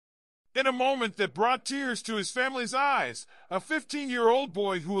In a moment that brought tears to his family's eyes, a 15-year-old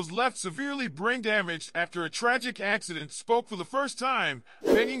boy who was left severely brain damaged after a tragic accident spoke for the first time,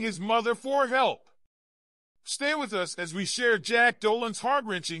 begging his mother for help. Stay with us as we share Jack Dolan's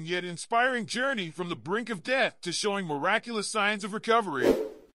heart-wrenching yet inspiring journey from the brink of death to showing miraculous signs of recovery.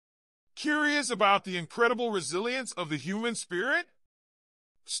 Curious about the incredible resilience of the human spirit?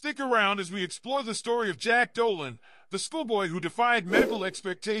 Stick around as we explore the story of Jack Dolan, the schoolboy who defied medical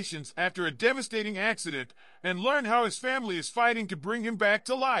expectations after a devastating accident, and learn how his family is fighting to bring him back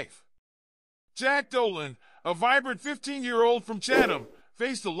to life. Jack Dolan, a vibrant 15-year-old from Chatham,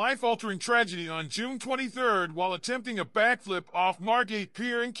 faced a life-altering tragedy on June 23rd while attempting a backflip off Margate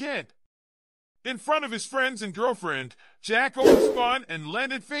Pier in Kent. In front of his friends and girlfriend, Jack overspun and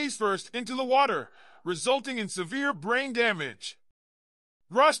landed face-first into the water, resulting in severe brain damage.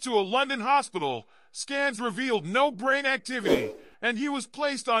 Rushed to a London hospital, scans revealed no brain activity, and he was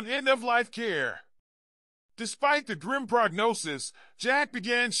placed on end-of-life care. Despite the grim prognosis, Jack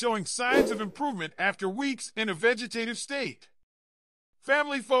began showing signs of improvement after weeks in a vegetative state.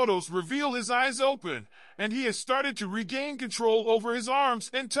 Family photos reveal his eyes open, and he has started to regain control over his arms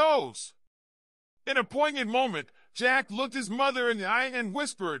and toes. In a poignant moment, Jack looked his mother in the eye and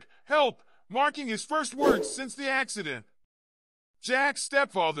whispered, "Help," marking his first words since the accident. Jack's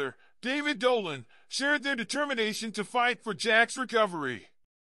stepfather, David Dolan, shared their determination to fight for Jack's recovery.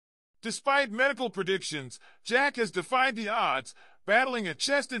 Despite medical predictions, Jack has defied the odds, battling a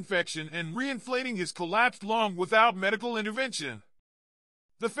chest infection and reinflating his collapsed lung without medical intervention.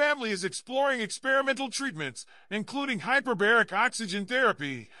 The family is exploring experimental treatments, including hyperbaric oxygen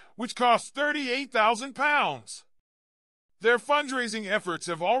therapy, which costs £38,000. Their fundraising efforts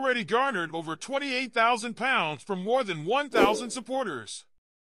have already garnered over £28,000 from more than 1,000 supporters.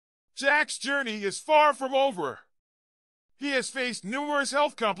 Jack's journey is far from over. He has faced numerous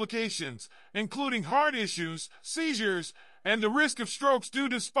health complications, including heart issues, seizures, and the risk of strokes due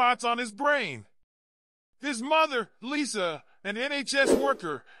to spots on his brain. His mother, Lisa, an NHS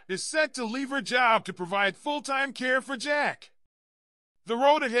worker, is set to leave her job to provide full-time care for Jack. The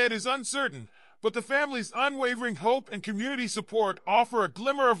road ahead is uncertain, but the family's unwavering hope and community support offer a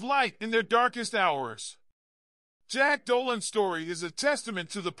glimmer of light in their darkest hours. Jack Dolan's story is a testament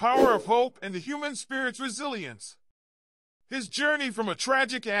to the power of hope and the human spirit's resilience. His journey from a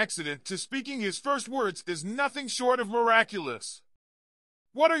tragic accident to speaking his first words is nothing short of miraculous.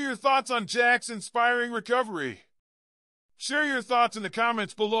 What are your thoughts on Jack's inspiring recovery? Share your thoughts in the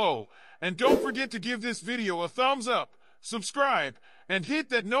comments below, and don't forget to give this video a thumbs up, subscribe, and hit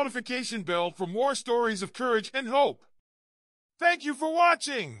that notification bell for more stories of courage and hope. Thank you for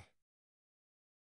watching!